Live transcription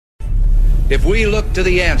if we look to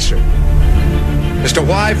the answer as to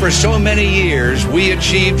why for so many years we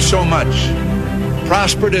achieved so much,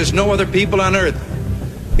 prospered as no other people on earth,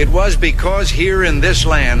 it was because here in this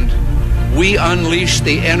land we unleashed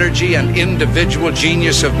the energy and individual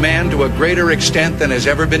genius of man to a greater extent than has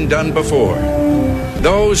ever been done before.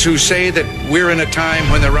 Those who say that we're in a time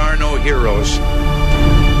when there are no heroes,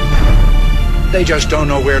 they just don't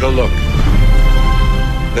know where to look.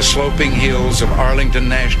 The sloping hills of Arlington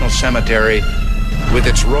National Cemetery, with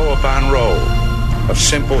its row upon row of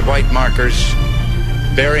simple white markers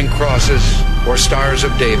bearing crosses or stars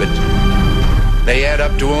of David, they add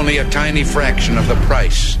up to only a tiny fraction of the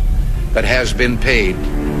price that has been paid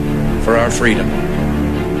for our freedom.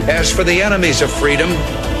 As for the enemies of freedom,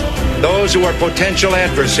 those who are potential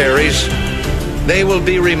adversaries, they will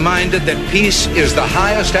be reminded that peace is the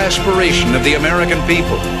highest aspiration of the American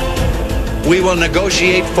people. We will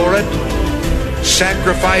negotiate for it,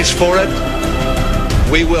 sacrifice for it.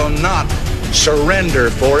 We will not surrender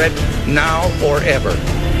for it now or ever.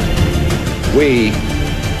 We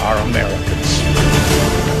are Americans.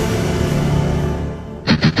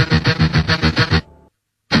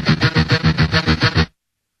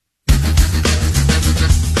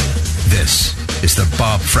 This is the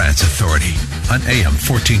Bob Frantz Authority on AM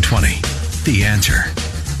 1420. The Answer.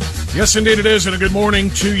 Yes, indeed it is, and a good morning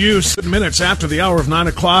to you. 7 minutes after the hour of 9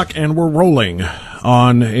 o'clock, and we're rolling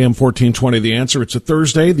on AM 1420, The Answer. It's a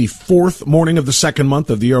Thursday, the fourth morning of the second month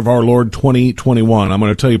of the year of our Lord 2021. I'm going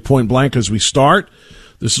to tell you point blank as we start,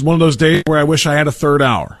 this is one of those days where I wish I had a third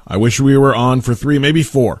hour. I wish we were on for 3, maybe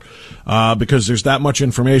 4, because there's that much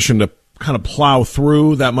information to kind of plow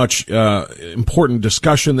through, that much important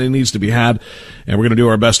discussion that needs to be had, and we're going to do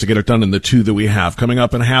our best to get it done in the 2 that we have. Coming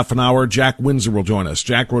up in half an hour, Jack Windsor will join us.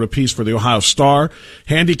 Jack wrote a piece for the Ohio Star,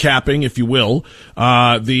 handicapping, if you will,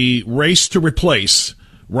 the race to replace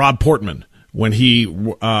Rob Portman when he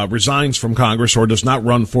resigns from Congress or does not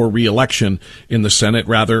run for re-election in the Senate,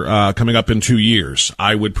 rather, coming up in 2 years.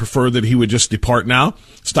 I would prefer that he would just depart now,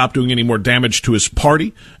 stop doing any more damage to his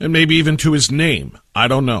party, and maybe even to his name. I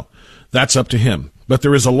don't know. That's up to him. But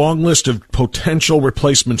there is a long list of potential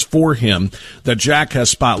replacements for him that Jack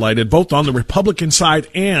has spotlighted, both on the Republican side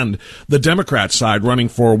and the Democrat side, running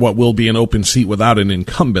for what will be an open seat without an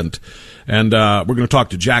incumbent. And we're going to talk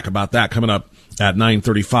to Jack about that coming up at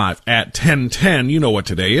 9:35. At 10:10, you know what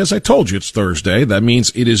today is. I told you it's Thursday. That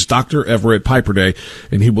means it is Dr. Everett Piper Day,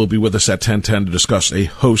 and he will be with us at 10:10 to discuss a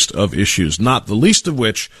host of issues, not the least of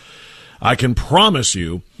which I can promise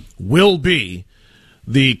you will be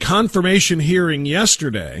the confirmation hearing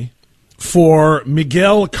yesterday for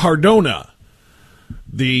Miguel Cardona,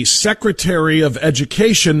 the Secretary of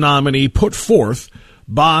Education nominee put forth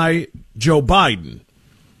by Joe Biden.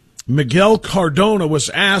 Miguel Cardona was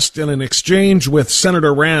asked in an exchange with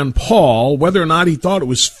Senator Rand Paul whether or not he thought it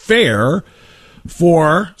was fair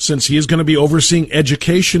for, since he is going to be overseeing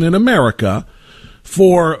education in America,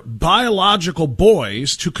 for biological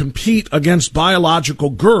boys to compete against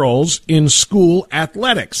biological girls in school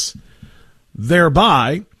athletics,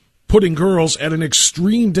 thereby putting girls at an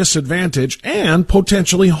extreme disadvantage and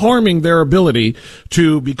potentially harming their ability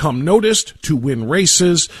to become noticed, to win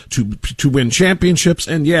races, to win championships,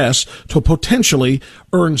 and yes, to potentially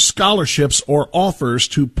earn scholarships or offers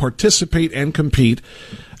to participate and compete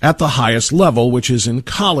at the highest level, which is in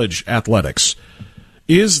college athletics.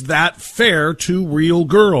 Is that fair to real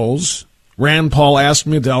girls? Rand Paul asked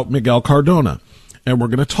Miguel Cardona, and we're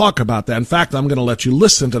going to talk about that. In fact, I'm going to let you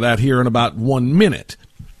listen to that here in about 1 minute.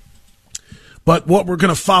 But what we're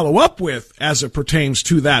going to follow up with as it pertains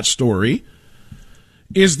to that story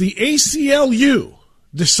is the ACLU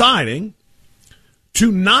deciding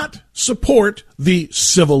to not support the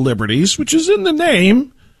civil liberties, which is in the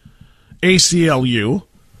name ACLU.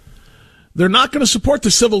 They're not going to support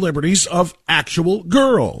the civil liberties of actual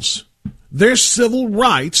girls. Their civil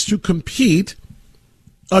rights to compete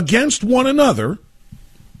against one another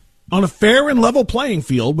on a fair and level playing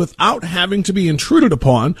field without having to be intruded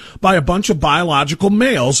upon by a bunch of biological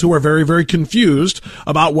males who are very, very confused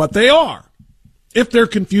about what they are. If they're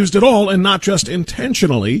confused at all and not just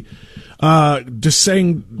intentionally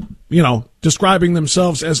describing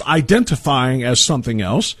themselves as identifying as something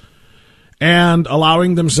else, and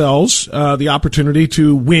allowing themselves the opportunity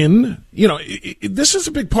to win. You know, this is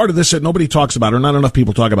a big part of this that nobody talks about, or not enough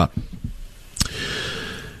people talk about.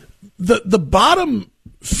 The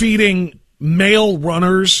bottom-feeding male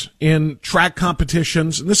runners in track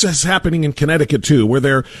competitions, and this is happening in Connecticut too, where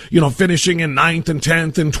they're, finishing in 9th and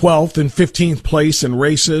 10th and 12th and 15th place in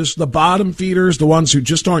races. The bottom feeders, the ones who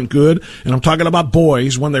just aren't good, and I'm talking about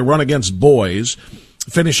boys when they run against boys,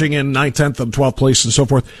 finishing in 9th, 10th, and 12th place and so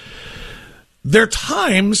forth. their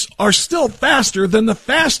times are still faster than the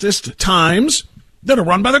fastest times that are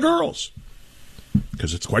run by the girls.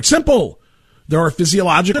 Because it's quite simple. There are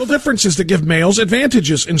physiological differences that give males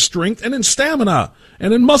advantages in strength and in stamina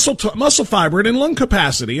and in muscle fiber and in lung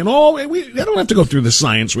capacity and all. I don't have to go through the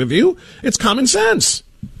science with you. It's common sense.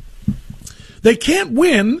 They can't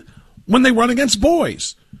win when they run against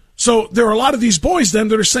boys. So there are a lot of these boys then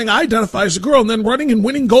that are saying, I identify as a girl, and then running and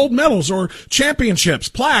winning gold medals or championships,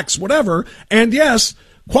 plaques, whatever, and yes,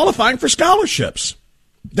 qualifying for scholarships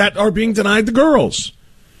that are being denied the girls.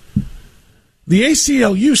 The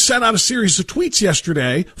ACLU sent out a series of tweets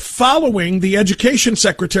yesterday following the Education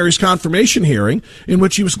Secretary's confirmation hearing in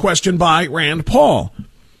which he was questioned by Rand Paul.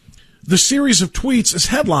 The series of tweets is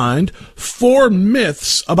headlined, 4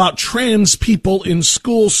 Myths About Trans People in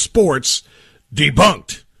School Sports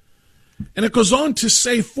Debunked. And it goes on to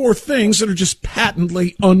say 4 things that are just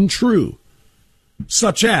patently untrue,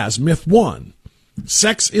 such as myth 1.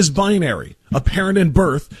 Sex is binary, apparent in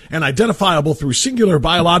birth, and identifiable through singular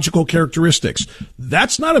biological characteristics.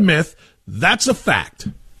 That's not a myth. That's a fact.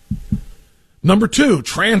 Number 2,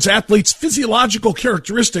 trans athletes' physiological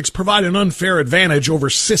characteristics provide an unfair advantage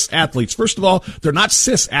over cis athletes. First of all, they're not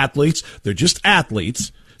cis athletes. They're just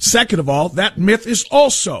athletes. Second of all, that myth is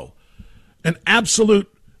also an absolute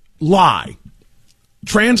lie.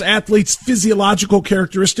 Trans athletes' physiological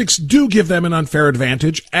characteristics do give them an unfair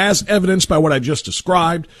advantage, as evidenced by what I just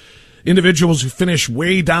described. Individuals who finish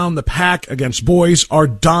way down the pack against boys are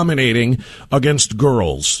dominating against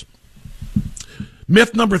girls.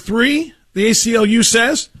 Myth number 3, the ACLU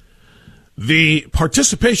says, the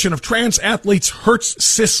participation of trans athletes hurts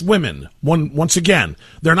cis women. Once again,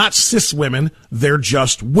 they're not cis women, they're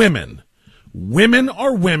just women. Women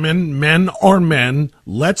are women, men are men.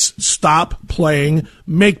 Let's stop playing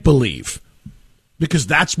make-believe, because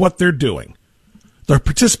that's what they're doing. The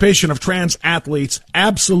participation of trans athletes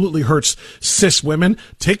absolutely hurts cis women.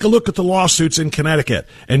 Take a look at the lawsuits in Connecticut,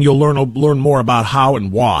 and you'll learn more about how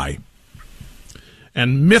and why.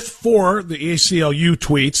 And myth 4, the ACLU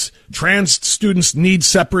tweets, trans students need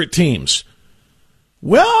separate teams.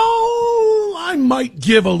 Well, I might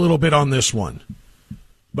give a little bit on this one,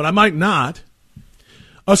 but I might not.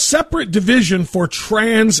 A separate division for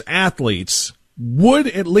trans athletes would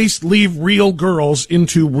at least leave real girls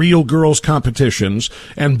into real girls competitions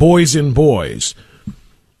and boys in boys.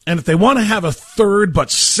 And if they want to have a third but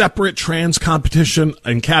separate trans competition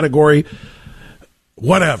and category,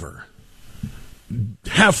 whatever.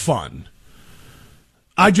 Have fun.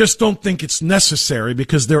 I just don't think it's necessary,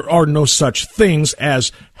 because there are no such things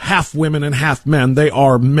as half women and half men. They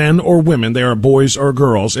are men or women. They are boys or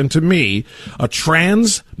girls. And to me, a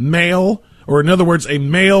trans male, or in other words, a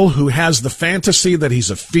male who has the fantasy that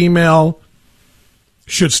he's a female,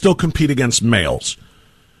 should still compete against males.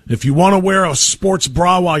 If you want to wear a sports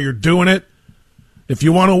bra while you're doing it, if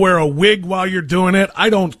you want to wear a wig while you're doing it, I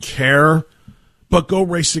don't care. But go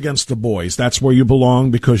race against the boys. That's where you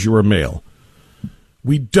belong, because you're a male.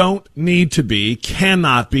 We don't need to be,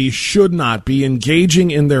 cannot be, should not be engaging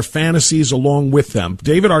in their fantasies along with them.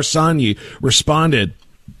 David Arsani responded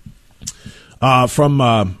from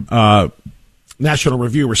National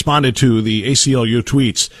Review, responded to the ACLU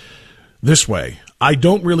tweets this way. I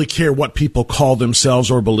don't really care what people call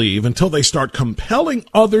themselves or believe until they start compelling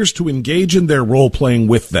others to engage in their role-playing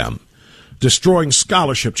with them, destroying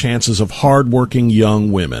scholarship chances of hardworking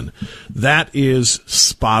young women. That is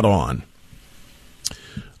spot on.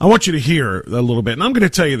 I want you to hear a little bit, and I'm going to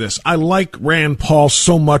tell you this. I like Rand Paul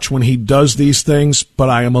so much when he does these things, but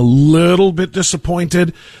I am a little bit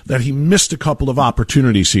disappointed that he missed a couple of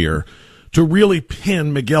opportunities here to really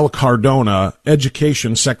pin Miguel Cardona,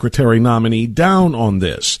 Education Secretary nominee, down on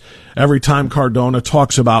this. Every time Cardona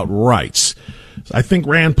talks about rights, I think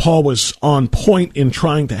Rand Paul was on point in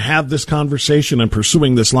trying to have this conversation and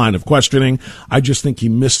pursuing this line of questioning. I just think he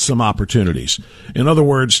missed some opportunities. In other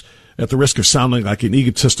words, at the risk of sounding like an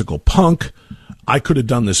egotistical punk, I could have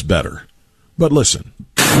done this better. But listen.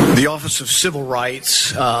 The Office of Civil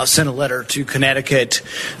Rights sent a letter to Connecticut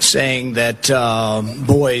saying that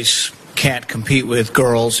boys can't compete with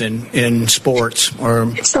girls in sports,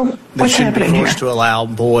 or so they shouldn't be forced to allow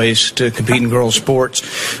boys to compete in girls' sports.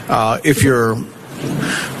 If you're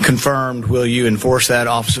confirmed, will you enforce that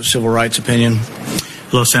Office of Civil Rights opinion?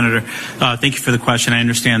 Hello, Senator. Thank you for the question. I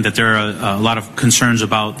understand that there are a lot of concerns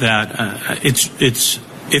about that.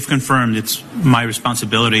 If confirmed, it's my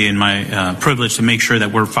responsibility and my privilege to make sure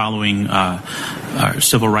that we're following our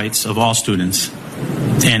civil rights of all students.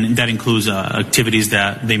 And that includes activities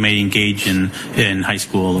that they may engage in high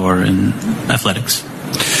school or in athletics.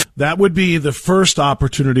 That would be the first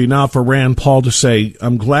opportunity now for Rand Paul to say,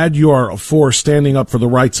 I'm glad you are for standing up for the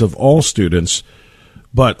rights of all students,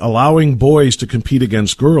 but allowing boys to compete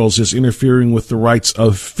against girls is interfering with the rights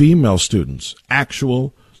of female students,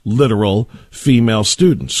 actual, literal female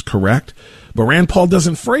students, correct? But Rand Paul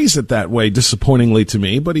doesn't phrase it that way, disappointingly to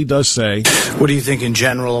me, but he does say... What do you think in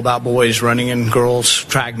general about boys running in girls'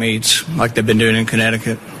 track meets like they've been doing in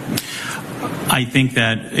Connecticut? I think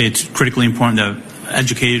that it's critically important that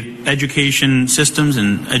education systems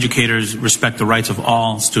and educators respect the rights of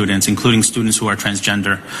all students, including students who are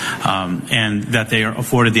transgender, and that they are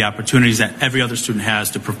afforded the opportunities that every other student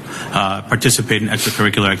has to participate in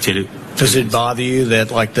extracurricular activity. Does it bother you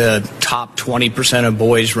that like the top 20% of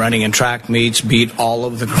boys running in track meets beat all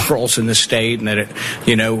of the girls in the state, and that it,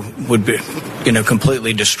 would be,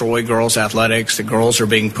 completely destroy girls' athletics? The girls are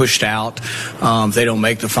being pushed out. They don't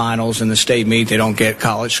make the finals in the state meet. They don't get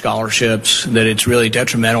college scholarships. That it's really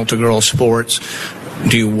detrimental to girls' sports.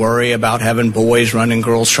 Do you worry about having boys running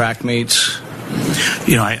girls' track meets?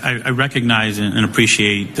 I recognize and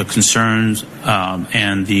appreciate the concerns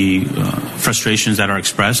and the frustrations that are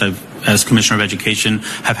expressed. As Commissioner of Education,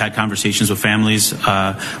 have had conversations with families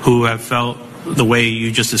who have felt the way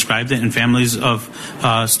you just described it, and families of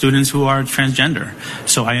students who are transgender.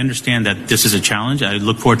 So I understand that this is a challenge. I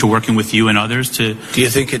look forward to working with you and others to... Do you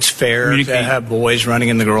think it's fair to have boys running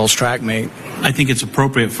in the girls' track meet? I think it's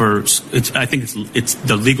appropriate I think it's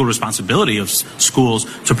the legal responsibility of schools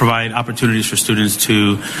to provide opportunities for students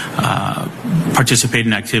to participate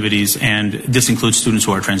in activities, and this includes students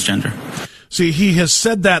who are transgender. See, he has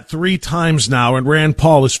said that 3 times now, and Rand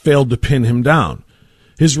Paul has failed to pin him down.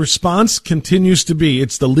 His response continues to be,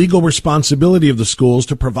 it's the legal responsibility of the schools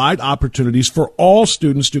to provide opportunities for all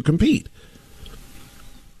students to compete.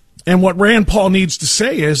 And what Rand Paul needs to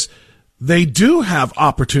say is, they do have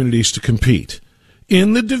opportunities to compete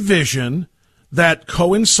in the division that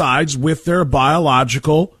coincides with their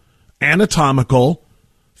biological, anatomical,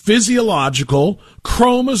 physiological,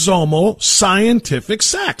 chromosomal, scientific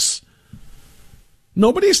sex.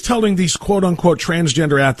 Nobody's telling these quote-unquote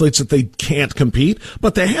transgender athletes that they can't compete,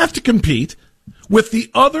 but they have to compete with the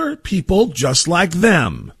other people just like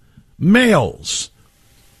them, males.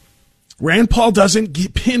 Rand Paul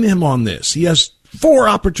doesn't pin him on this. He has 4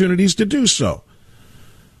 opportunities to do so.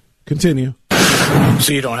 Continue.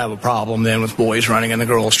 So you don't have a problem then with boys running in the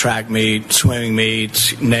girls' track meet, swimming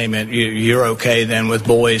meets, name it. You're okay then with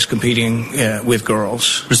boys competing with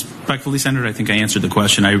girls? Respectfully, Senator, I think I answered the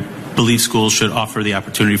question. I believe schools should offer the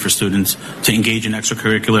opportunity for students to engage in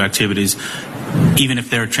extracurricular activities, even if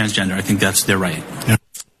they're transgender. I think that's their right. Yeah.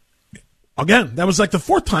 Again, that was like the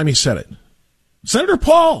 4th time he said it. Senator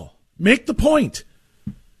Paul, make the point.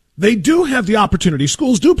 They do have the opportunity.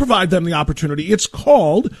 Schools do provide them the opportunity. It's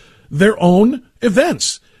called their own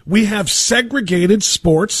events. We have segregated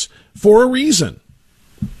sports for a reason.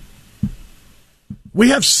 We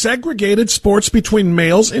have segregated sports between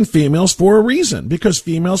males and females for a reason, because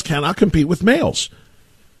females cannot compete with males.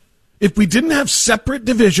 If we didn't have separate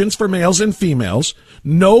divisions for males and females,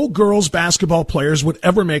 no girls basketball players would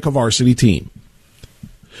ever make a varsity team.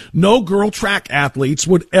 No girl track athletes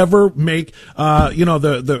would ever make,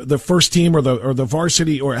 the first team or the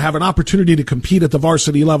varsity, or have an opportunity to compete at the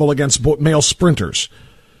varsity level against male sprinters,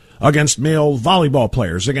 against male volleyball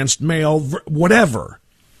players, against male whatever,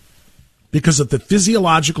 because of the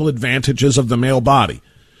physiological advantages of the male body.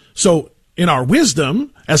 So in our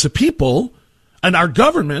wisdom as a people and our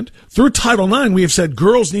government, through Title IX, we have said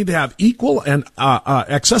girls need to have equal and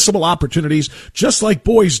accessible opportunities just like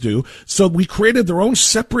boys do. So we created their own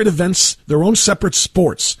separate events, their own separate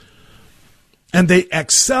sports. And they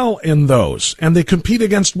excel in those. And they compete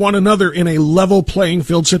against one another in a level playing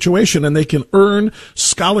field situation. And they can earn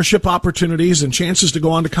scholarship opportunities and chances to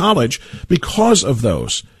go on to college because of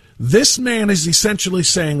those. This man is essentially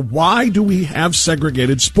saying, why do we have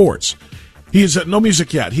segregated sports? He is at no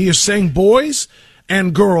music yet. He is saying boys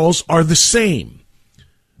and girls are the same.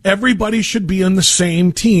 Everybody should be on the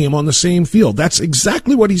same team, on the same field. That's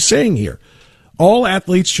exactly what he's saying here. All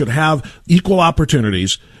athletes should have equal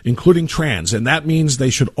opportunities, including trans, and that means they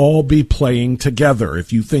should all be playing together.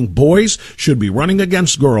 If you think boys should be running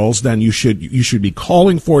against girls, then you should be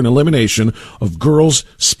calling for an elimination of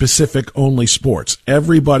girls-specific only sports.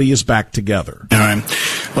 Everybody is back together. All right.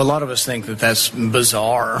 Well, a lot of us think that that's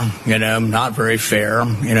bizarre, not very fair.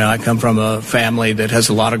 I come from a family that has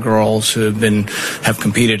a lot of girls who have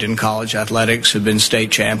competed in college athletics, have been state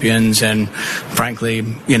champions, and frankly,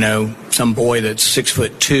 some boy that's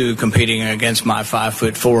 6'2" competing against my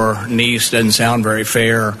 5'4" niece doesn't sound very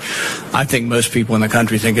fair. I think most people in the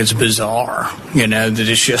country think it's bizarre, that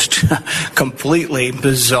it's just completely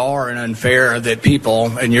bizarre and unfair that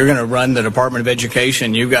people, and you're going to run the Department of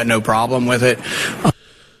Education, you've got no problem with it.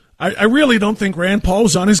 I really don't think Rand Paul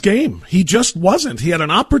was on his game. He just wasn't. He had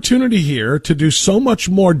an opportunity here to do so much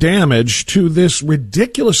more damage to this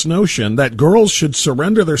ridiculous notion that girls should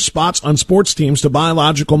surrender their spots on sports teams to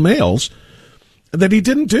biological males that he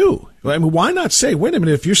didn't do. I mean, why not say, wait a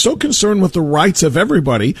minute, if you're so concerned with the rights of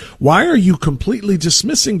everybody, why are you completely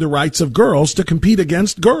dismissing the rights of girls to compete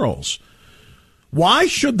against girls? Why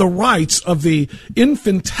should the rights of the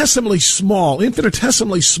infinitesimally small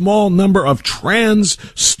number of trans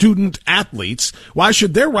student athletes, why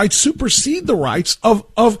should their rights supersede the rights of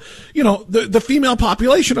the female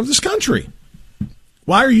population of this country?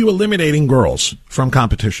 Why are you eliminating girls from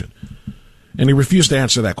competition? And he refused to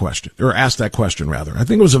answer that question, or ask that question, rather. I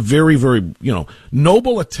think it was a very, very,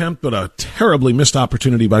 noble attempt, but a terribly missed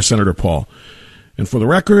opportunity by Senator Paul. And for the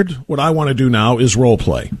record, what I want to do now is role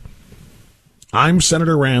play. I'm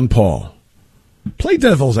Senator Rand Paul. Play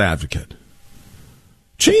devil's advocate.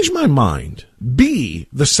 Change my mind. Be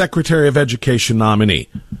the Secretary of Education nominee.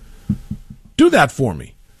 Do that for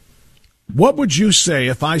me. What would you say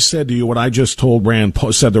if I said to you what I just told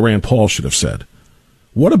said that Rand Paul should have said?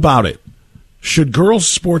 What about it? Should girls'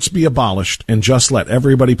 sports be abolished and just let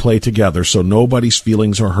everybody play together so nobody's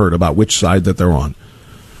feelings are hurt about which side that they're on?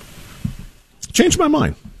 Change my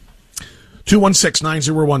mind.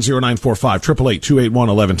 216-901-0945,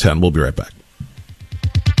 888-281-1110. We'll be right back.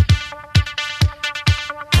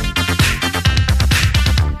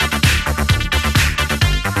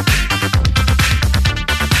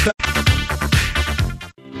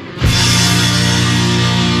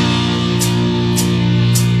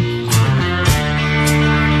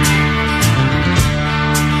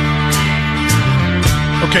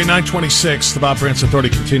 Okay, 926, the Bob Frantz Authority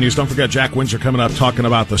continues. Don't forget, Jack Windsor coming up talking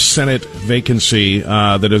about the Senate vacancy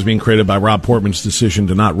that is being created by Rob Portman's decision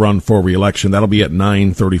to not run for re-election. That'll be at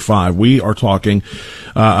 9:35. We are talking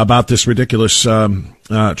about this ridiculous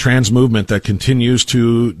trans movement that continues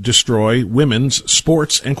to destroy women's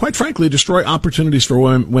sports and, quite frankly, destroy opportunities for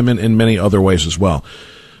women in many other ways as well.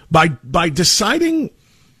 By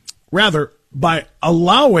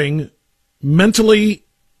allowing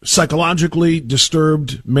psychologically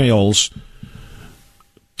disturbed males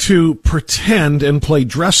to pretend and play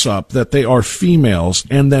dress up that they are females,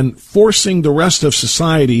 and then forcing the rest of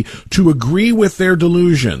society to agree with their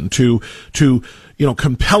delusion, to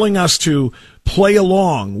compelling us to play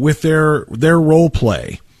along with their role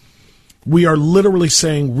play. We are literally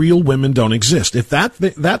saying real women don't exist. If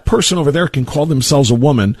that person over there can call themselves a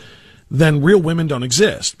woman, then real women don't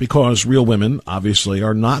exist, because real women obviously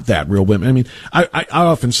are not that real women. I mean, I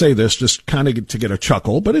often say this just kind of to get a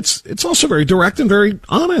chuckle, but it's also very direct and very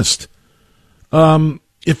honest.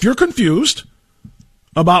 If you're confused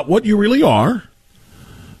about what you really are,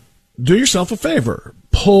 do yourself a favor.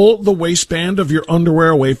 Pull the waistband of your underwear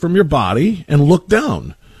away from your body and look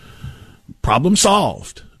down. Problem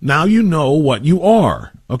solved. Now you know what you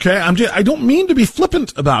are. Okay? I don't mean to be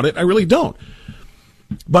flippant about it. I really don't.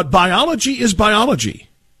 But biology is biology.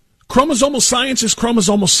 Chromosomal science is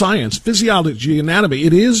chromosomal science. Physiology, anatomy,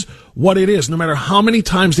 it is what it is, no matter how many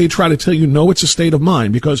times they try to tell you, no, it's a state of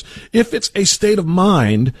mind. Because if it's a state of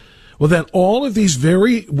mind, well, then all of these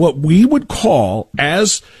what we would call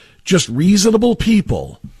as just reasonable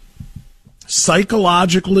people,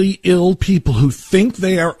 psychologically ill people who think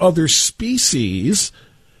they are other species,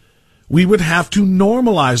 we would have to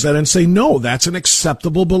normalize that and say, no, that's an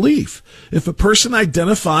acceptable belief. If a person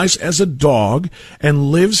identifies as a dog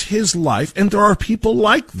and lives his life, and there are people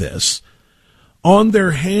like this, on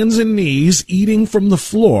their hands and knees eating from the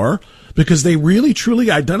floor because they really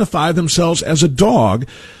truly identify themselves as a dog,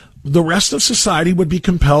 the rest of society would be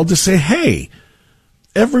compelled to say, hey,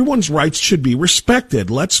 everyone's rights should be respected.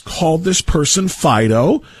 Let's call this person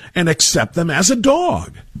Fido and accept them as a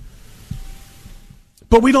dog.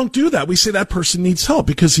 But we don't do that. We say that person needs help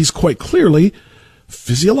because he's quite clearly,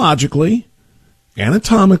 physiologically,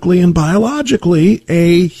 anatomically, and biologically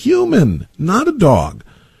a human, not a dog.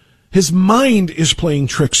 His mind is playing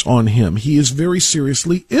tricks on him. He is very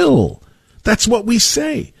seriously ill. That's what we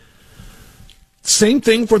say. Same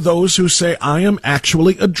thing for those who say, I am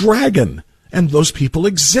actually a dragon, and those people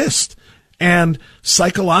exist. And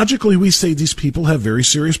psychologically, we say these people have very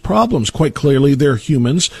serious problems. Quite clearly, they're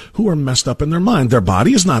humans who are messed up in their mind. Their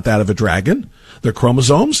body is not that of a dragon. Their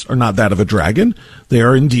chromosomes are not that of a dragon. They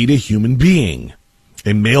are indeed a human being,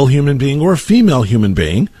 a male human being or a female human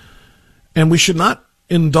being. And we should not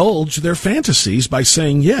indulge their fantasies by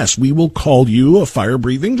saying, yes, we will call you a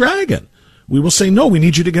fire-breathing dragon. We will say, no, we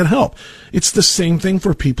need you to get help. It's the same thing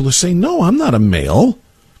for people who say, no, I'm not a male.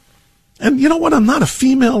 And you know what? I'm not a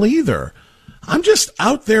female either. I'm just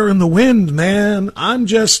out there in the wind, man. I'm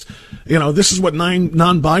just, this is what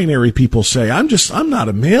non-binary people say. I'm not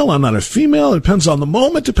a male. I'm not a female. It depends on the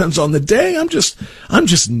moment, depends on the day. I'm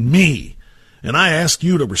just me. And I ask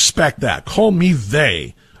you to respect that. Call me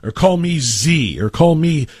they, or call me Z, or call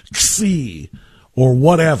me Xi, or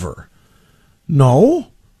whatever. No.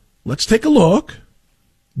 Let's take a look.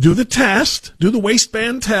 Do the test. Do the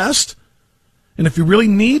waistband test. And if you really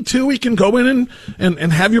need to, we can go in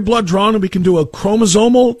and have your blood drawn, and we can do a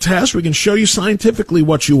chromosomal test. We can show you scientifically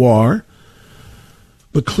what you are.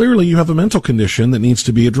 But clearly you have a mental condition that needs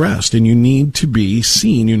to be addressed, and you need to be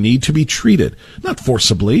seen. You need to be treated. Not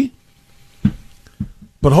forcibly,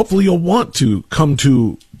 but hopefully you'll want to come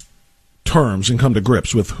to terms and come to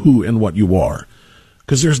grips with who and what you are.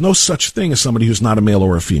 Because there's no such thing as somebody who's not a male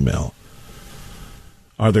or a female.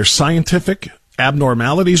 Are there scientific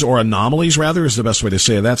abnormalities, or anomalies, rather, is the best way to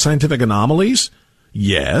say that? Scientific anomalies?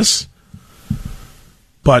 Yes.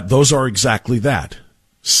 But those are exactly that.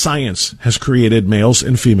 Science has created males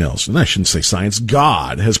and females. And I shouldn't say science.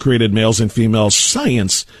 God has created males and females.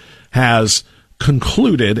 Science has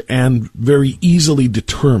concluded and very easily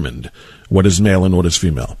determined what is male and what is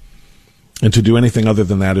female. And to do anything other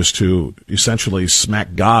than that is to essentially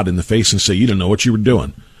smack God in the face and say, you don't know what you were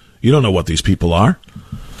doing. You don't know what these people are.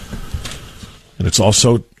 And it's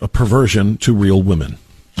also a perversion to real women.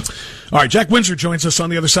 All right, Jack Windsor joins us on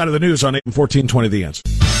the other side of the news on AM 1420 The Answer.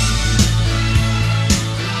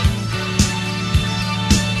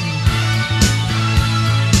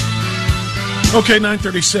 Okay,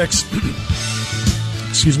 9:36.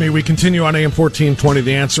 Excuse me. We continue on AM 1420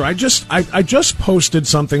 The Answer. I just posted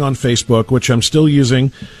something on Facebook, which I'm still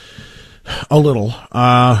using a little,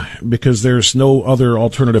 because there's no other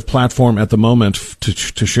alternative platform at the moment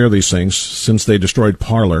to share these things since they destroyed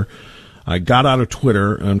Parler. I got out of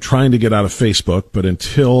Twitter. I'm trying to get out of Facebook, but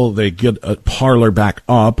until they get a Parler back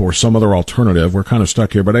up or some other alternative, we're kind of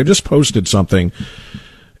stuck here. But I just posted something.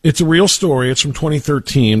 It's a real story. It's from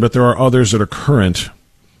 2013, but there are others that are current.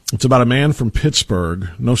 It's about a man from Pittsburgh,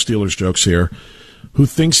 no Steelers jokes here, who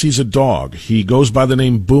thinks he's a dog. He goes by the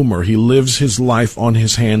name Boomer. He lives his life on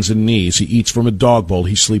his hands and knees. He eats from a dog bowl.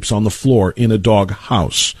 He sleeps on the floor in a dog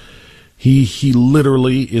house. He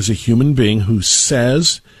literally is a human being who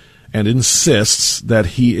says and insists that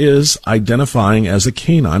he is identifying as a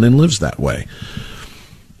canine and lives that way.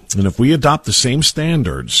 And if we adopt the same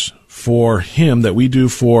standards for him that we do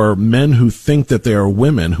for men who think that they are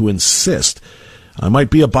women, who insist, I might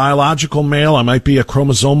be a biological male, I might be a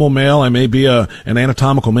chromosomal male, I may be an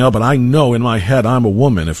anatomical male, but I know in my head I'm a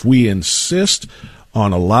woman. If we insist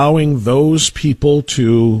on allowing those people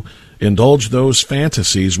to indulge those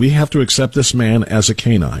fantasies, we have to accept this man as a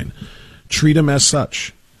canine. Treat him as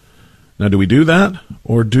such. Now, do we do that,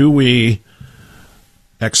 or do we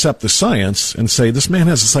accept the science and say this man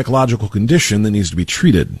has a psychological condition that needs to be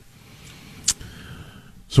treated?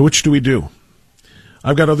 So which do we do?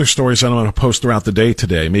 I've got other stories I'm going to post throughout the day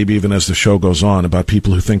today, maybe even as the show goes on, about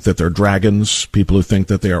people who think that they're dragons, people who think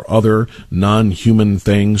that they are other non-human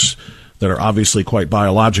things that are obviously quite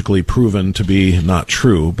biologically proven to be not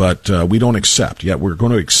true, but we don't accept. Yet we're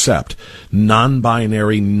going to accept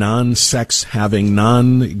non-binary, non-sex-having,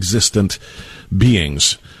 non-existent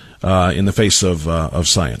beings in the face of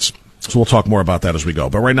science. So we'll talk more about that as we go.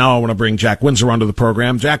 But right now I want to bring Jack Windsor onto the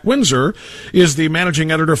program. Jack Windsor is the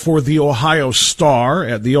managing editor for The Ohio Star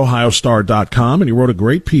at theohiostar.com, and he wrote a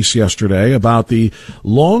great piece yesterday about the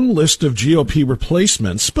long list of GOP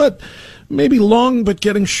replacements, but maybe long but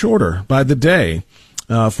getting shorter by the day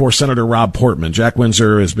for Senator Rob Portman. Jack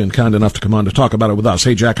Windsor has been kind enough to come on to talk about it with us.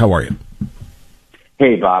 Hey, Jack, how are you?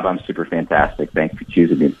 Hey, Bob, I'm super fantastic. Thanks for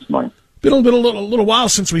choosing me this morning. Been a little while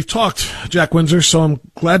since we've talked, Jack Windsor, so I'm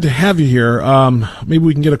glad to have you here. Maybe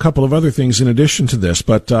we can get a couple of other things in addition to this,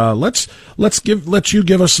 but let you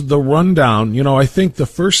give us the rundown. You know, I think the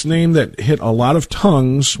first name that hit a lot of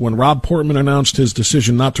tongues when Rob Portman announced his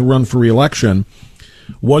decision not to run for re-election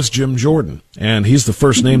was Jim Jordan. And he's the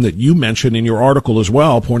first name that you mentioned in your article as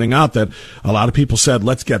well, pointing out that a lot of people said,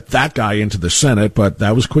 let's get that guy into the Senate, but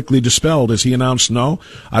that was quickly dispelled as he announced, no,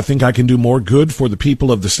 I think I can do more good for the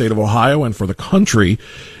people of the state of Ohio and for the country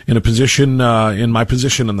in a position, in my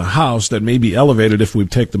position in the House that may be elevated if we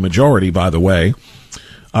take the majority, by the way,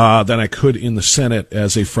 than I could in the Senate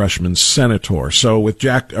as a freshman senator. So with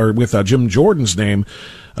Jim Jordan's name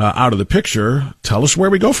out of the picture, tell us where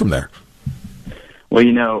we go from there. Well,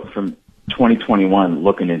 you know, from 2021,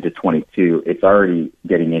 looking into 22, it's already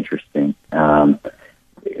getting interesting.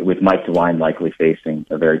 With Mike DeWine likely facing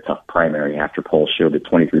a very tough primary after polls show that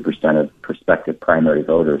 23% of prospective primary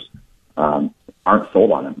voters aren't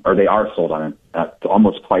sold on him, or they are sold on him.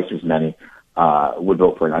 Almost twice as many would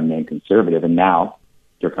vote for an unnamed conservative. And now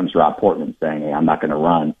here comes Rob Portman saying, hey, I'm not going to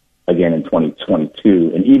run again in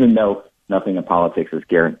 2022. And even though nothing in politics is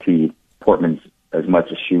guaranteed, Portman's as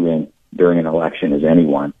much a shoe-in during an election as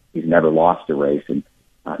anyone. He's never lost a race, and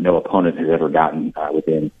no opponent has ever gotten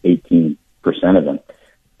within 18% of them.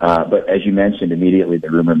 But as you mentioned, immediately the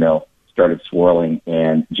rumor mill started swirling,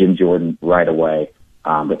 and Jim Jordan right away,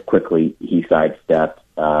 but quickly he sidestepped.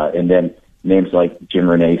 And then names like Jim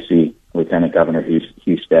Renacci, Lieutenant Governor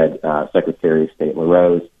Husted, Secretary of State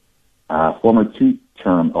LaRose, former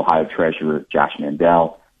two-term Ohio Treasurer Josh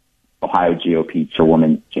Mandel, Ohio GOP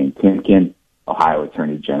Chairwoman Jane Timken, Ohio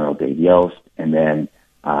Attorney General Dave Yost, and then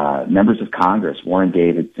members of Congress, Warren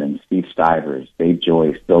Davidson, Steve Stivers, Dave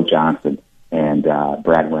Joyce, Bill Johnson, and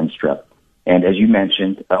Brad Winstrop. And as you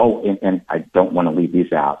mentioned, and I don't want to leave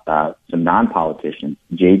these out, some non-politicians,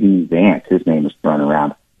 J.D. Vance, his name is thrown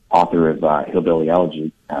around, author of Hillbilly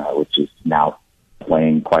Elegy, which is now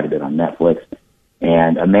playing quite a bit on Netflix,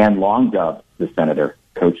 and a man long dubbed the senator,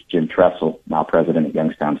 Coach Jim Tressel, now president at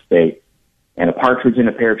Youngstown State, and a partridge in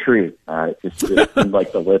a pear tree. It seemed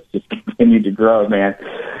like the list just continued to grow, man.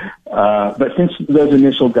 But since those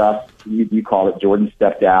initial gusts, you called it, Jordan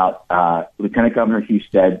stepped out. Lieutenant Governor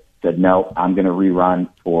Husted said, no, I'm going to rerun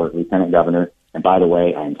for Lieutenant Governor. And by the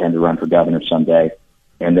way, I intend to run for governor someday.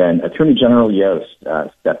 And then Attorney General Yost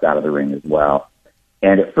stepped out of the ring as well.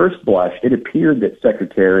 And at first blush, it appeared that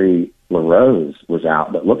Secretary LaRose was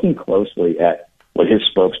out, but looking closely at what his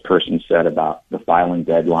spokesperson said about the filing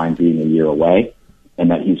deadline being a year away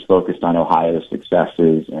and that he's focused on Ohio's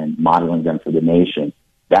successes and modeling them for the nation,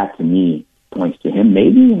 that to me points to him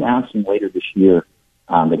maybe announcing later this year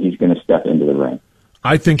that he's going to step into the ring.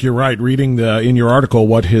 I think you're right. Reading in your article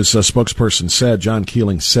what his spokesperson said, John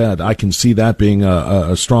Keeling said, I can see that being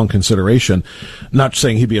a strong consideration. Not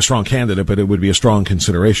saying he'd be a strong candidate, but it would be a strong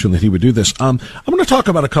consideration that he would do this. I'm going to talk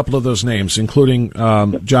about a couple of those names, including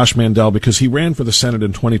Josh Mandel, because he ran for the Senate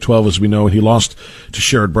in 2012, as we know, and he lost to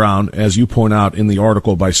Sherrod Brown, as you point out in the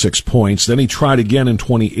article, by 6 points. Then he tried again in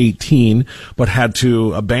 2018, but had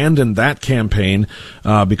to abandon that campaign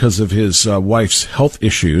because of his wife's health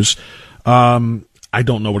issues. I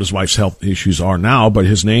don't know what his wife's health issues are now, but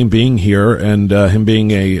his name being here and him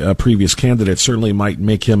being a previous candidate certainly might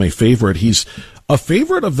make him a favorite. He's a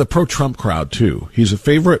favorite of the pro-Trump crowd, too. He's a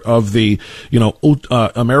favorite of the,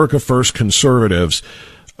 America First conservatives,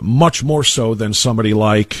 much more so than somebody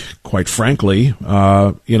like, quite frankly,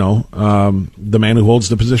 the man who holds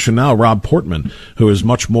the position now, Rob Portman, who is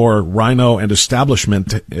much more rhino and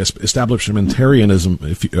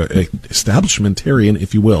establishmentarian,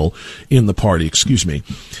 if you will, in the party. Excuse me.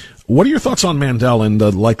 What are your thoughts on Mandel and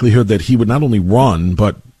the likelihood that he would not only run,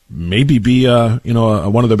 but maybe be,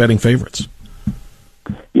 one of the betting favorites?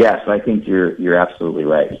 Yes, I think you're absolutely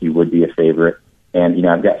right. He would be a favorite. And,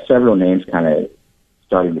 I've got several names kind of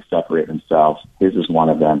starting to separate themselves. His is one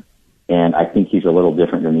of them. And I think he's a little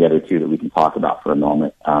different than the other two that we can talk about for a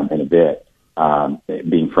moment in a bit,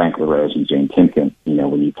 being Frank LaRose and Jane Timken,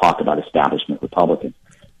 when you talk about establishment Republicans.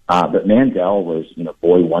 But Mandel was,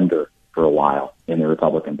 boy wonder for a while in the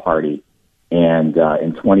Republican Party. And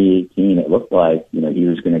in 2018, it looked like, he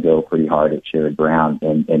was going to go pretty hard at Sherrod Brown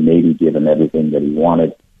and maybe give him everything that he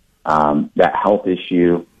wanted. That health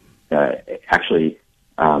issue actually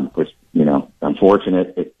was,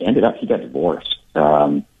 unfortunate. It ended up he got divorced.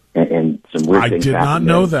 And some weird things happened. I did not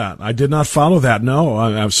know that. I did not follow that.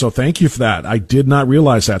 No. So thank you for that. I did not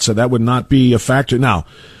realize that. So that would not be a factor. Now,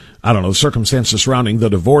 I don't know, the circumstances surrounding the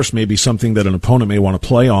divorce may be something that an opponent may want to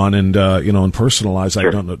play on and, and personalize. Sure.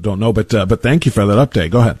 I don't know, but thank you for that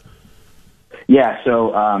update. Go ahead. Yeah.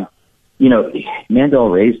 So, Mandel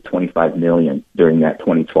raised $25 million during that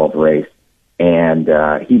 2012 race, and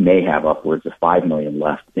he may have upwards of $5 million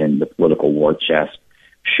left in the political war chest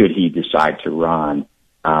should he decide to run.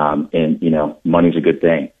 And money's a good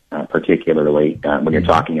thing, particularly when you're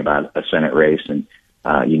talking about a Senate race and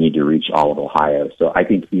you need to reach all of Ohio. So I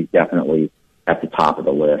think he's definitely at the top of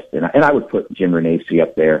the list. And I would put Jim Renacci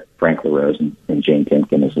up there, Frank LaRose, and Jane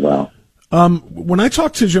Timken as well. When I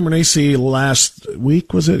talked to Jim Renacci last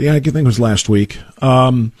week, was it? Yeah, I think it was last week.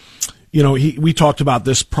 We talked about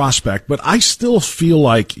this prospect, but I still feel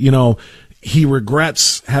like, he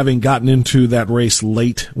regrets having gotten into that race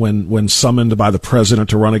late when summoned by the president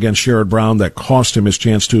to run against Sherrod Brown. That cost him his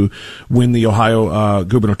chance to win the Ohio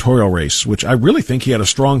gubernatorial race, which I really think he had a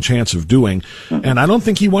strong chance of doing. And I don't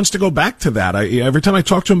think he wants to go back to that. Every time I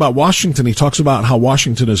talk to him about Washington, he talks about how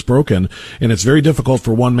Washington is broken and it's very difficult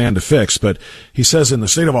for one man to fix. But he says in the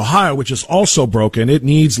state of Ohio, which is also broken, it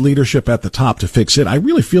needs leadership at the top to fix it. I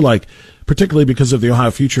really feel like, particularly because of the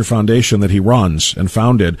Ohio Future Foundation that he runs and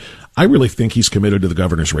founded, I really think he's committed to the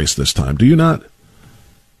governor's race this time. Do you not?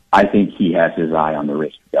 I think he has his eye on the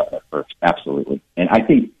race for governor first. Absolutely. And I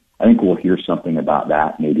think we'll hear something about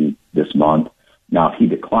that maybe this month. Now, if he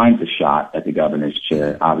declines a shot at the governor's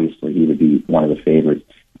chair, obviously he would be one of the favorites.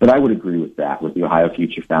 But I would agree with that, with the Ohio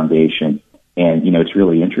Future Foundation. And, it's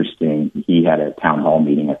really interesting. He had a town hall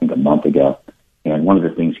meeting, I think, a month ago. And one of the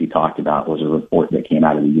things he talked about was a report that came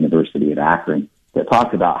out of the University of Akron that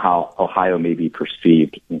talked about how Ohio may be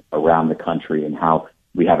perceived around the country and how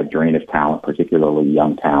we have a drain of talent, particularly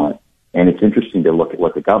young talent. And it's interesting to look at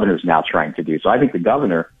what the governor's now trying to do. So I think the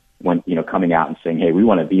governor, when, coming out and saying, hey, we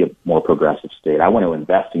want to be a more progressive state, I want to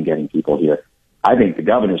invest in getting people here. I think the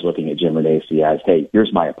governor's looking at Jim Renacci as, hey,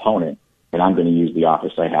 here's my opponent, and I'm going to use the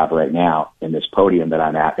office I have right now and this podium that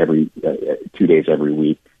I'm at every 2 days every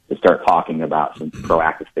week to start talking about some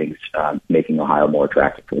proactive things, making Ohio more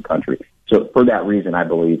attractive to the country. So for that reason, I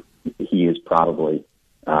believe he is probably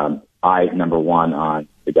number one on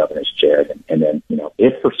the governor's chair. And then,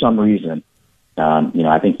 if for some reason,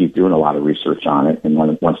 I think he's doing a lot of research on it and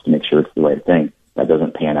wants to make sure it's the right thing, that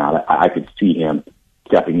doesn't pan out, I could see him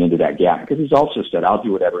stepping into that gap because he's also said, I'll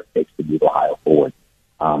do whatever it takes to move Ohio forward.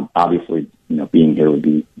 Obviously, being here would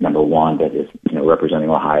be number one, but if, representing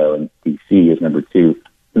Ohio and D.C. is number two,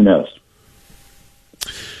 who knows?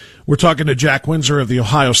 We're talking to Jack Windsor of the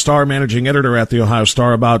Ohio Star, managing editor at the Ohio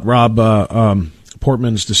Star, about Rob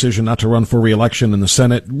Portman's decision not to run for re-election in the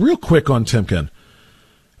Senate. Real quick on Timken.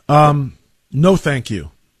 No, thank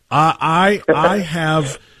you. I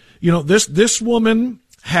have, this woman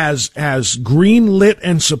has greenlit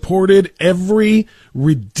and supported every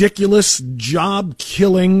ridiculous,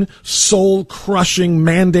 job-killing, soul-crushing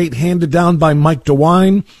mandate handed down by Mike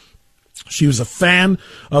DeWine. She was a fan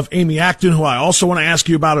of Amy Acton, who I also want to ask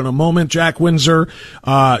you about in a moment, Jack Windsor.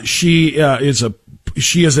 She is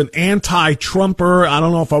an anti-Trumper. I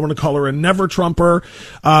don't know if I want to call her a never-Trumper.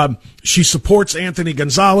 She supports Anthony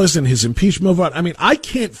Gonzalez and his impeachment vote. I mean, I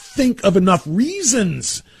can't think of enough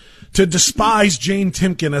reasons to despise Jane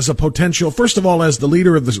Timken as a potential, first of all, as the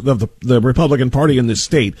leader of the Republican Party in this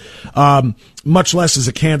state, much less as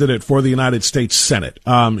a candidate for the United States Senate.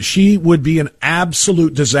 She would be an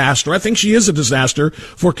absolute disaster. I think she is a disaster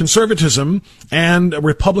for conservatism and the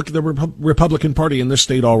Republican Party in this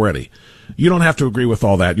state already. You don't have to agree with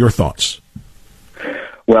all that. Your thoughts?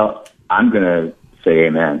 Well, I'm going to say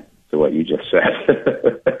amen to what you just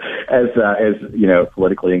said. as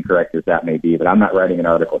politically incorrect as that may be, but I'm not writing an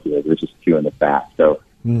article here. We're just chewing the fat. So,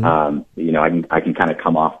 I can kind of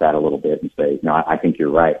come off that a little bit and say, no, I think you're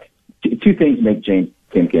right. Two things make Jane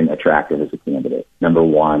Timken attractive as a candidate. Number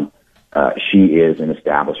one, she is an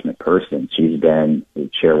establishment person. She's been the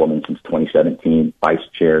chairwoman since 2017, vice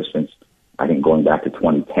chair since, I think, going back to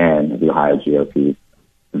 2010 of the Ohio GOP.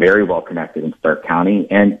 Very well connected in Stark County.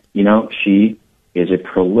 And, she is a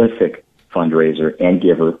prolific fundraiser and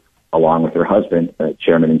giver, along with her husband,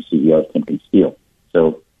 chairman and CEO of Timken Steel.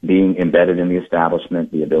 So being embedded in the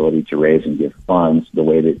establishment, the ability to raise and give funds the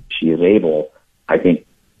way that she is able, I think,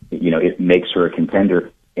 it makes her a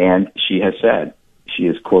contender. And she has said she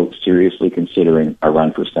is, quote, seriously considering a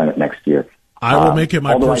run for Senate next year. I will make it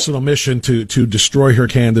my personal mission to destroy her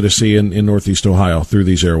candidacy in Northeast Ohio through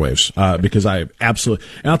these airwaves, because I absolutely,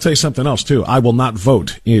 and I'll tell you something else too. I will not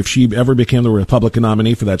vote if she ever became the Republican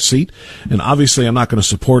nominee for that seat. And obviously I'm not going to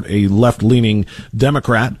support a left-leaning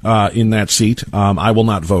Democrat, in that seat. I will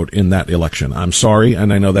not vote in that election. I'm sorry.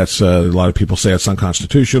 And I know that's, a lot of people say it's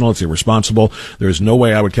unconstitutional. It's irresponsible. There is no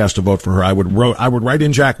way I would cast a vote for her. I would write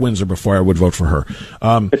in Jack Windsor before I would vote for her.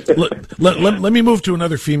 Let me move to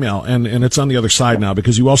another female, and it's on the other side now,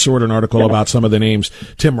 because you also wrote an article about some of the names,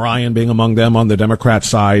 Tim Ryan being among them on the Democrat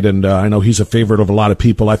side, and I know he's a favorite of a lot of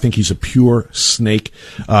people. I think he's a pure snake,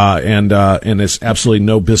 and has absolutely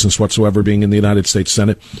no business whatsoever being in the United States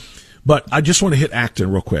Senate. But I just want to hit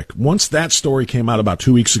Acton real quick. Once that story came out about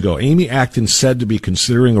 2 weeks ago, Amy Acton said to be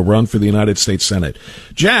considering a run for the United States Senate.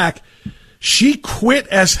 Jack, she quit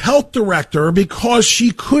as health director because she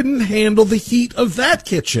couldn't handle the heat of that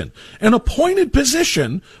kitchen, an appointed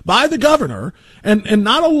position by the governor and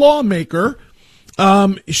not a lawmaker.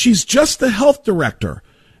 She's just the health director.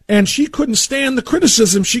 and she couldn't stand the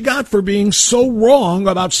criticism she got for being so wrong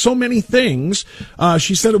about so many things.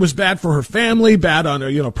 She said it was bad for her family, bad on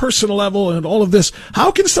a personal level, and all of this.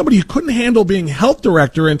 How can somebody who couldn't handle being health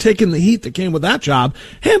director and taking the heat that came with that job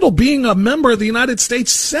handle being a member of the United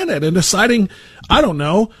States Senate and deciding, I don't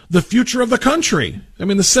know, the future of the country? I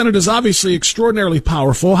mean, the Senate is obviously extraordinarily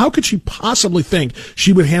powerful. How could she possibly think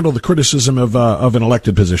she would handle the criticism of an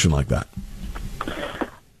elected position like that?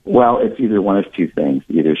 Well, it's either one of two things.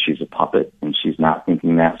 Either she's a puppet and she's not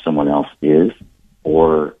thinking that someone else is,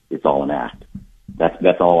 or it's all an act.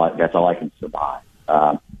 That's all I can survive.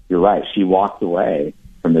 You're right. She walked away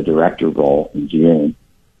from the director role in June,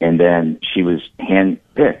 and then she was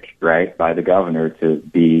handpicked, right, by the governor to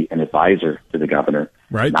be an advisor to the governor.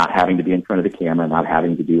 Right. Not having to be in front of the camera, not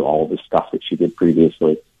having to do all of the stuff that she did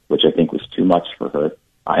previously, which I think was too much for her.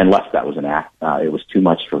 Unless that was an act, it was too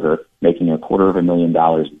much for her, making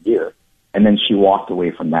 $250,000 a year. And then she walked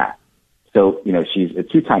away from that. So, she's a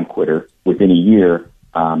two-time quitter within a year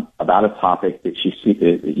about a topic that she,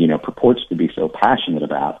 purports to be so passionate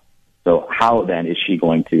about. So how then is she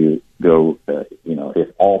going to go, if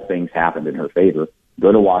all things happened in her favor,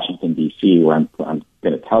 go to Washington, D.C., where I'm going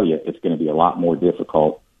to tell you it's going to be a lot more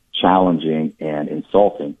difficult, challenging, and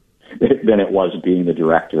insulting than it was being the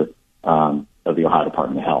director of the Ohio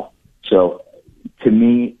Department of Health. So to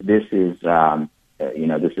me, this is,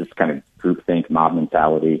 this is kind of groupthink, mob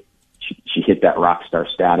mentality. She hit that rock star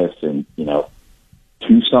status, and,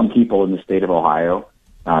 to some people in the state of Ohio,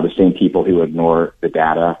 the same people who ignore the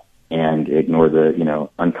data and ignore the,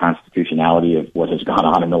 unconstitutionality of what has gone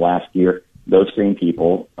on in the last year, those same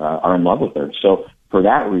people are in love with her. So for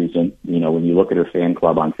that reason, when you look at her fan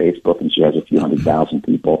club on Facebook and she has a few 100,000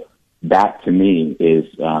 people, that to me is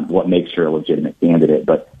what makes her a legitimate candidate.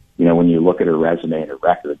 But, when you look at her resume and her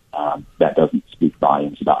record, that doesn't speak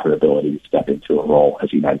volumes about her ability to step into a role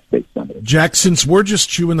as a United States Senator. Jack, since we're just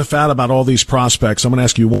chewing the fat about all these prospects, I'm going to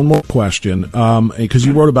ask you one more question, because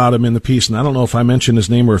you wrote about him in the piece, and I don't know if I mentioned his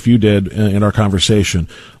name or if you did in our conversation.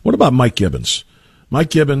 What about Mike Gibbons? Mike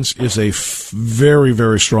Gibbons is a very,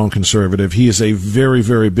 very strong conservative. He is a very,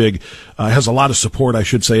 very big, has a lot of support, I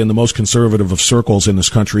should say, in the most conservative of circles in this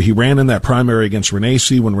country. He ran in that primary against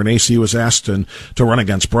Renacci when Renacci was asked to run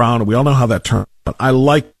against Brown. We all know how that turned out. I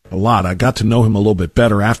like him a lot. I got to know him a little bit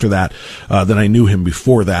better after that than I knew him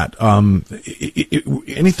before that.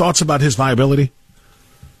 Any thoughts about his viability?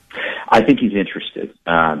 I think he's interested.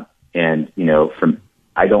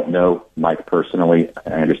 I don't know Mike personally. I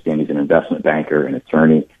understand he's an investment banker, an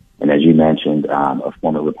attorney, and as you mentioned, a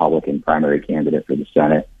former Republican primary candidate for the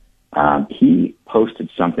Senate. He posted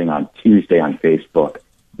something on Tuesday on Facebook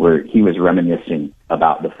where he was reminiscing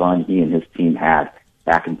about the fun he and his team had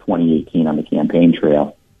back in 2018 on the campaign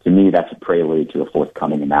trail. To me, that's a prelude to a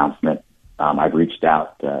forthcoming announcement. I've reached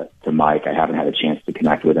out to Mike. I haven't had a chance to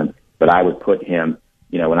connect with him, but I would put him,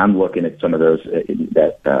 when I'm looking at some of those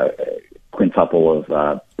quintuple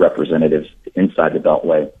of representatives inside the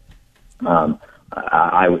Beltway,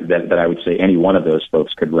 I would say any one of those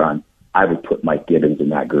folks could run. I would put Mike Gibbons in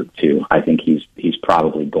that group too. I think he's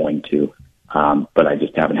probably going to, but I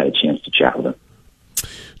just haven't had a chance to chat with him.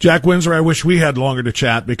 Jack Windsor, I wish we had longer to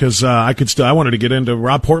chat because I wanted to get into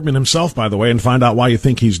Rob Portman himself, by the way, and find out why you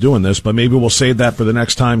think he's doing this, but maybe we'll save that for the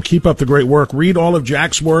next time. Keep up the great work. Read all of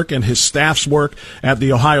Jack's work and his staff's work at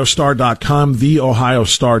theohiostar.com,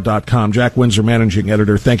 theohiostar.com. Jack Windsor, managing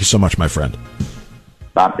editor. Thank you so much, my friend.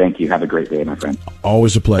 Bob, thank you. Have a great day, my friend.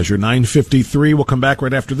 Always a pleasure. 9:53. We'll come back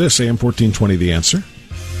right after this. AM 1420, The Answer.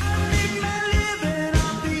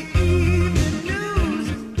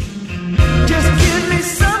 Just give me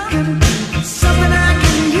something.